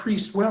young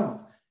priest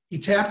well. He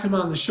tapped him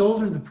on the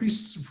shoulder, and the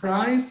priest,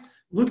 surprised,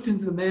 looked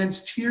into the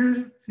man's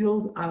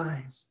tear-filled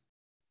eyes.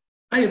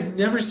 I have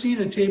never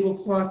seen a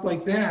tablecloth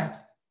like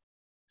that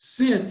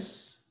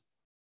since,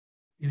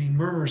 and he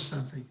murmurs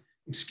something.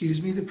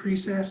 Excuse me, the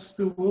priest asks,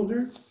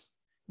 bewildered.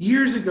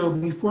 Years ago,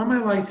 before my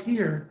life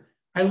here,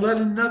 I led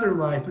another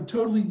life, a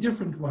totally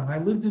different one. I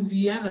lived in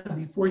Vienna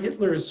before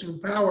Hitler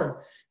assumed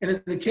power, and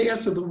in the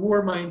chaos of the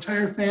war, my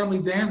entire family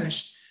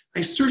vanished.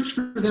 I searched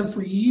for them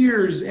for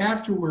years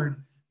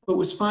afterward, but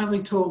was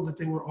finally told that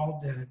they were all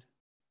dead.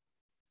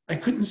 I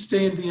couldn't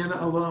stay in Vienna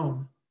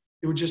alone.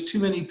 There were just too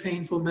many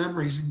painful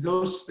memories and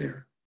ghosts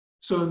there.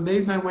 So I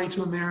made my way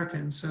to America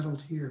and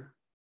settled here.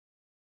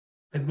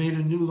 I've made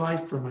a new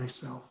life for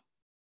myself,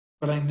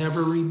 but I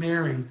never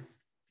remarried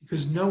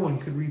because no one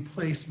could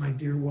replace my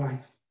dear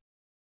wife.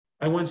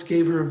 I once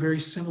gave her a very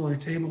similar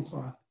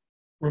tablecloth,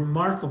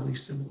 remarkably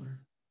similar.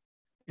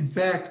 In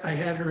fact, I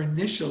had her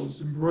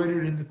initials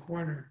embroidered in the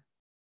corner.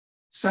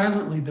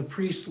 Silently, the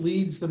priest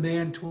leads the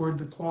man toward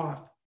the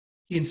cloth.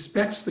 He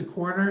inspects the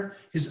corner.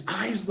 His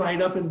eyes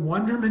light up in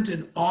wonderment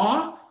and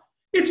awe.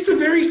 It's the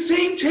very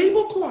same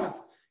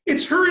tablecloth.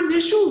 It's her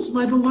initials,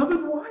 my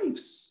beloved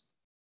wife's.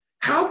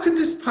 How could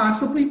this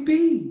possibly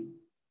be?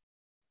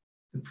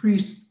 The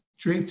priest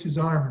draped his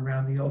arm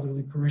around the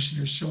elderly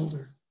parishioner's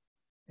shoulder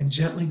and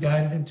gently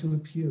guided him to a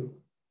pew.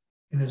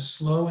 In a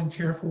slow and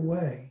careful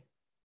way,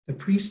 the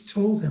priest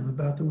told him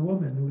about the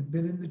woman who had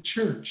been in the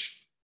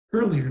church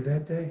earlier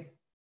that day.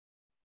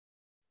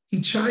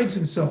 He chides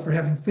himself for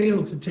having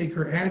failed to take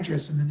her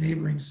address in the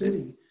neighboring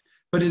city,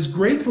 but is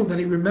grateful that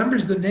he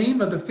remembers the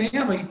name of the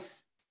family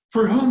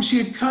for whom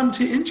she had come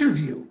to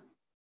interview.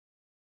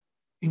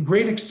 In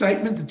great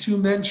excitement, the 2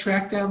 men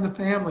track down the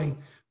family,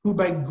 who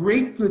by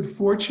great good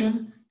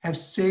fortune have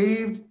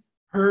saved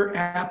her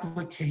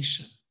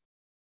application.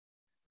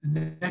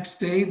 The next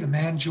day, the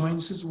man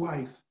joins his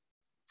wife,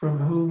 from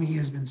whom he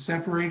has been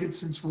separated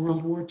since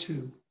World War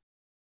II,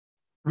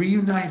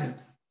 reunited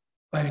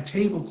by a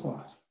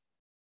tablecloth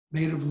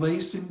made of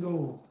lace and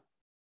gold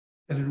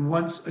that had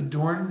once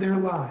adorned their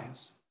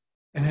lives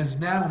and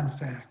has now, in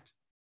fact,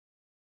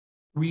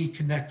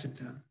 reconnected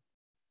them.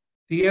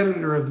 The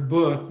editor of the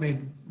book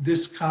made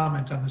this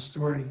comment on the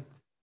story: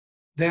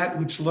 that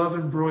which love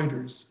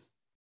embroiders,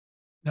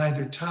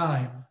 neither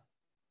time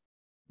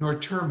nor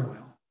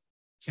turmoil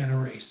can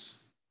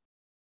erase.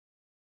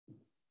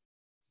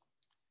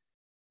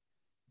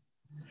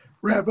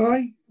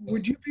 Rabbi,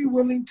 would you be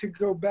willing to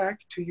go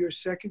back to your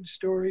second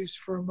stories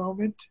for a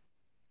moment?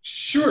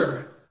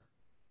 Sure.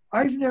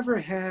 I've never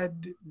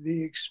had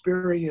the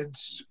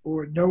experience,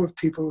 or know of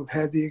people who've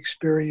had the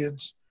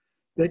experience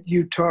that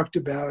you talked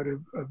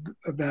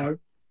about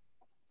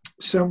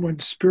someone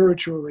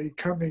spiritually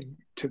coming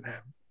to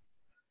them.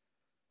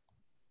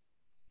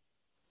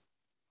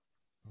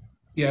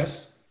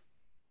 Yes.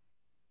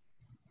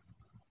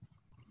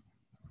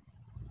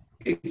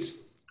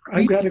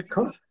 I've got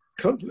to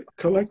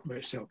collect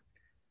myself.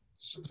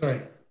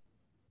 Sorry.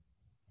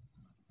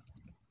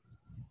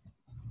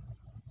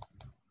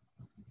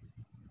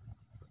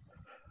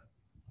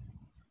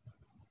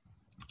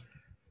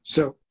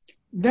 So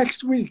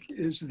next week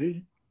is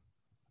the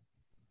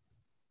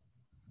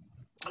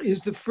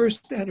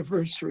first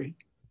anniversary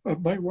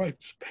of my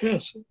wife's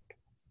passing.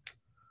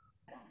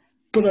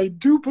 But I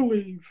do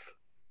believe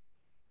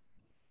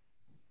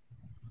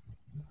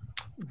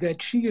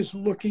that she is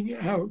looking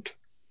out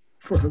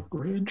for her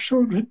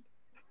grandchildren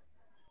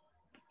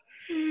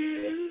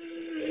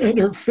and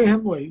her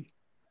family,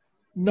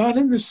 not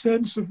in the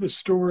sense of the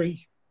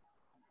story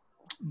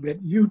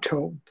that you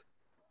told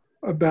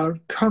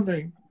about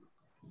coming,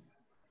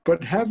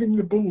 but having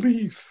the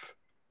belief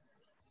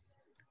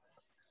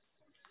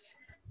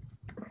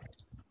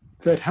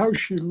that how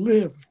she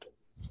lived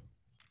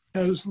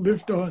has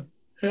lived on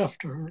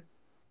after her.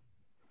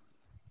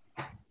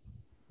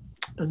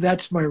 And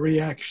that's my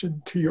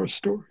reaction to your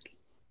story.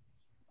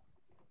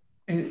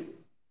 And,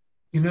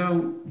 you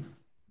know,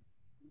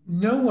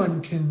 no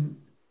one can,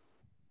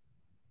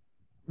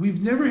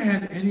 we've never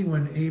had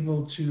anyone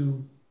able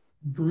to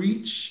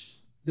breach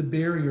the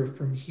barrier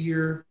from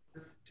here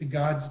to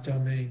God's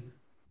domain.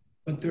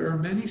 But there are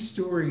many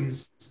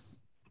stories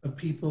of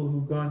people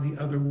who've gone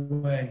the other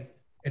way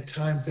at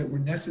times that were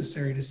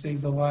necessary to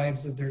save the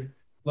lives of their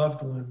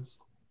loved ones.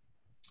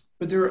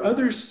 But there are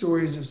other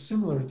stories of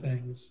similar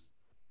things.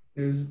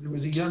 There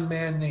was a young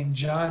man named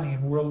Johnny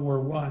in World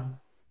War I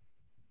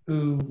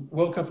who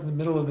woke up in the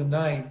middle of the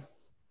night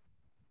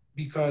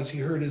because he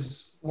heard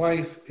his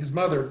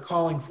mother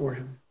calling for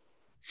him.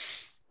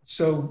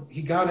 So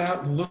he got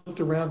out and looked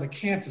around the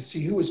camp to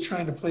see who was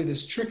trying to play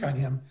this trick on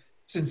him,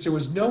 since there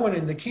was no one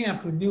in the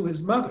camp who knew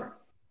his mother,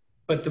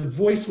 but the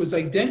voice was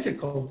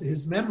identical to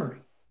his memory.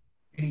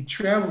 And he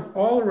traveled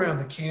all around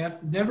the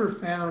camp, never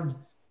found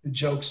the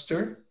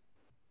jokester.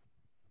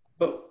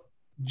 But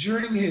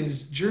during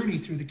his journey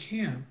through the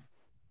camp,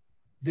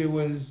 there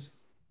was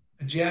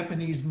a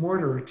Japanese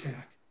mortar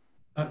attack.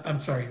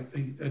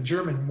 A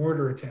German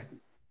mortar attack,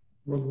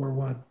 World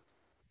War I.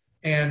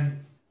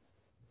 And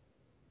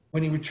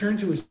when he returned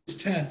to his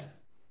tent,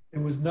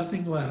 there was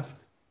nothing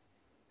left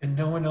and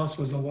no one else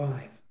was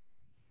alive.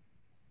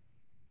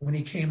 When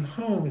he came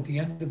home at the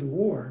end of the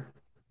war,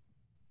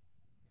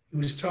 he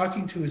was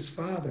talking to his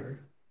father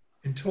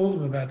and told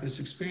him about this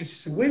experience. He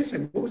said, wait a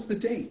second, what was the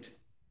date?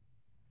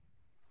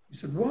 He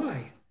said,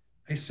 why?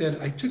 I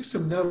said, I took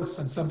some notes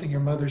on something your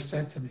mother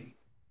said to me.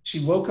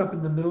 She woke up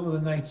in the middle of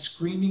the night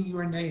screaming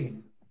your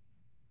name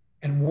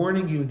and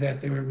warning you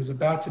that there was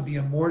about to be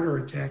a mortar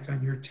attack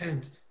on your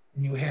tent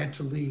and you had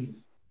to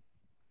leave.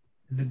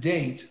 And the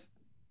date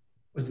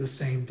was the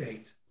same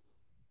date.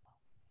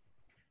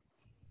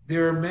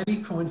 There are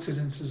many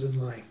coincidences in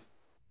life.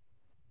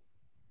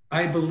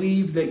 I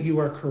believe that you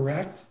are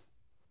correct,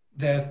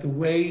 that the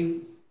way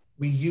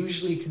we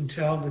usually can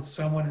tell that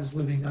someone is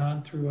living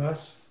on through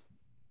us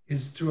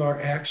is through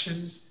our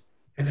actions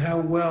and how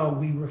well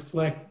we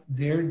reflect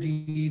their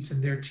deeds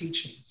and their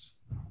teachings.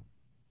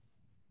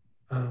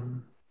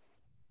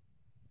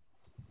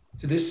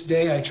 To this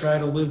day, I try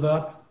to live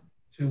up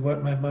to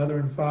what my mother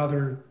and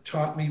father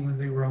taught me when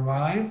they were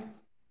alive.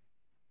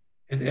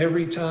 And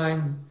every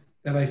time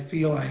that I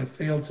feel I have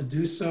failed to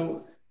do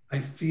so, I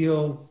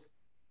feel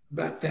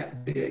about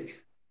that big.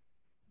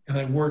 And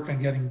I work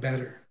on getting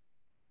better.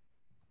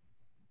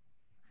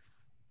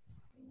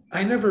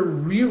 I never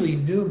really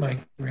knew my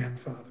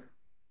grandfather,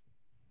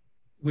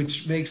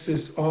 which makes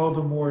this all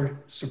the more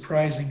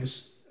surprising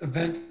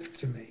event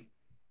to me.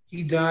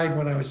 He died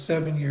when I was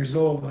 7 years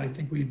old, and I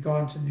think we had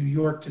gone to New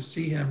York to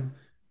see him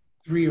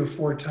 3 or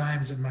 4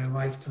 times in my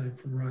lifetime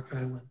from Rock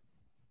Island.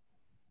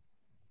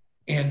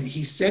 And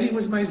he said he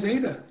was my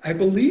Zeta. I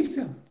believed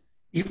him,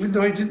 even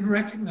though I didn't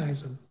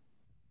recognize him.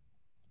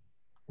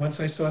 Once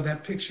I saw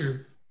that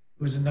picture,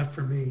 it was enough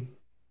for me.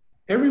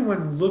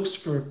 Everyone looks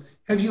for,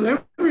 have you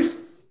ever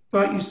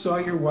thought you saw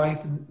your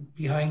wife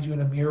behind you in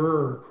a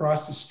mirror or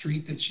across the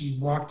street that she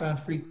walked on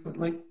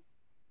frequently?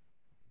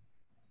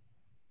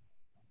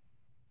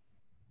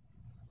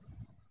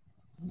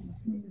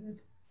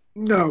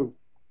 No.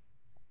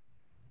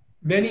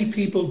 Many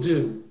people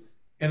do.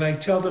 And I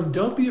tell them,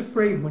 don't be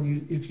afraid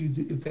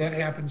if that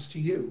happens to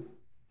you,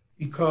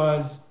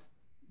 because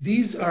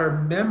these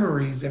are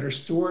memories that are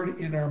stored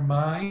in our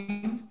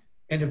mind.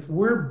 And if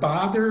we're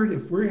bothered,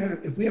 if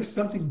we have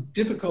something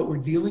difficult we're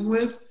dealing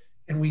with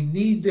and we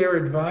need their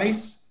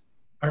advice,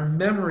 our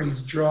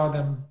memories draw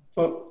them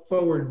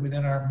forward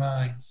within our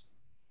minds.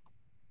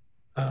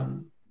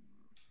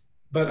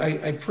 But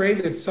I pray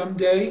that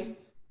someday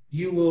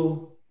you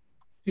will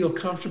feel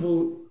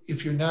comfortable,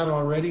 if you're not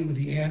already, with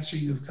the answer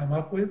you've come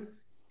up with.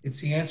 It's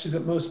the answer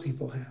that most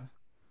people have.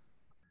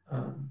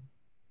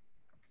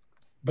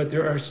 But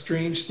there are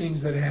strange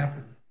things that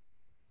happen.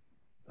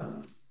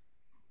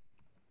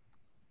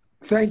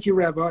 Thank you,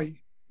 Rabbi.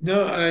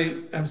 No,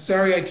 I'm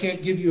sorry I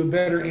can't give you a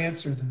better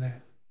answer than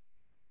that.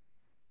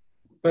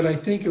 But I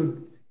think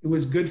it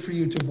was good for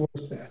you to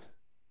voice that.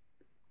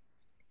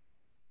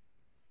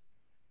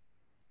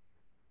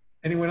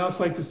 Anyone else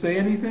like to say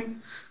anything?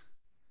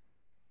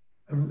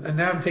 And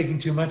now I'm taking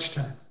too much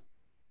time.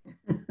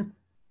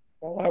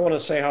 Well, I want to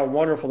say how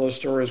wonderful those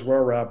stories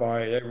were,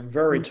 Rabbi. They were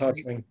very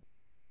touching,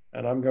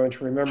 and I'm going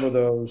to remember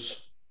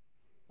those.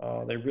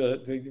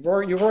 You've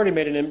already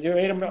made an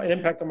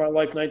impact on my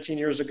life 19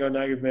 years ago.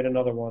 Now you've made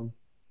another one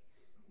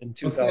in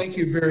 2000. Well, thank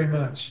you very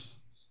much.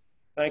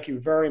 Thank you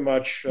very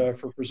much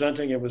for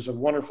presenting. It was a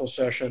wonderful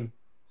session.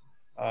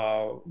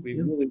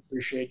 We really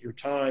appreciate your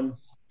time,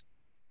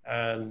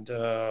 and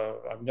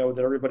I know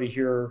that everybody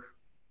here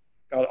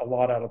got a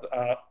lot out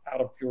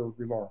of your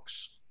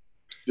remarks.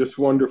 Just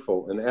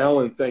wonderful. And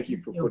Alan, thank you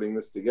for putting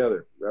this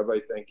together. Rabbi,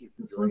 thank you.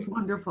 This was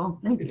wonderful.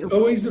 Thank you. It's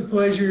always a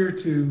pleasure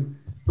to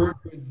work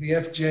with the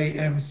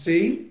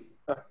FJMC,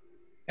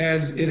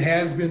 as it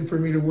has been for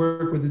me to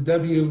work with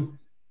the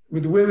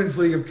Women's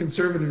League of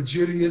Conservative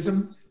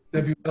Judaism,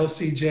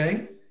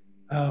 WLCJ.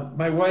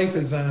 My wife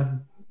is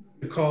on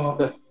the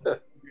call,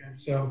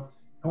 so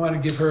I want to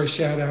give her a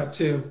shout out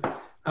too.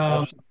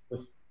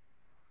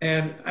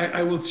 And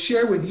I will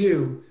share with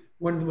you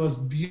one of the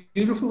most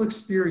beautiful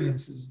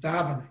experiences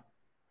davening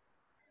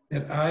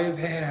that I have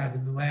had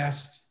in the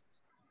last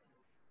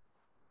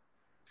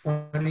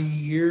 20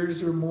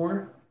 years or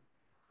more,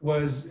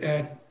 was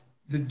at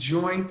the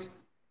joint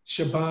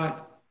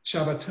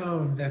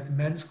Shabbaton that the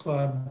Men's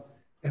Club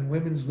and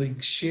Women's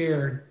League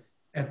shared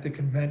at the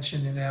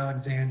convention in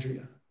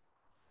Alexandria.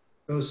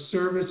 Those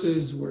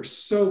services were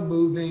so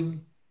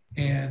moving,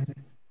 and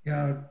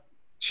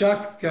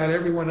Chuck got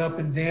everyone up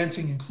and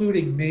dancing,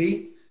 including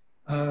me,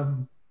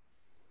 and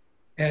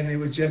it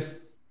was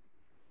just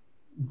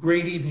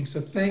great evening. So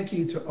thank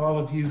you to all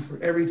of you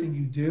for everything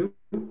you do.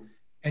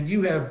 And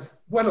you have,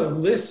 what a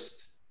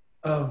list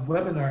of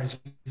webinars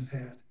you've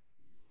had.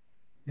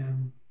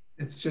 And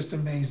it's just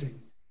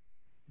amazing,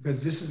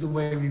 because this is the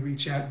way we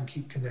reach out and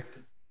keep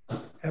connected.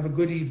 Have a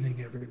good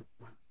evening, everyone.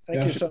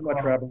 Thank you so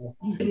much, Rabbi.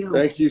 Thank you.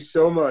 Thank you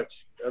so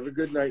much. Have a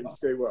good night and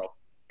stay well.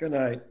 Good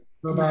night.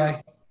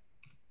 Bye-bye.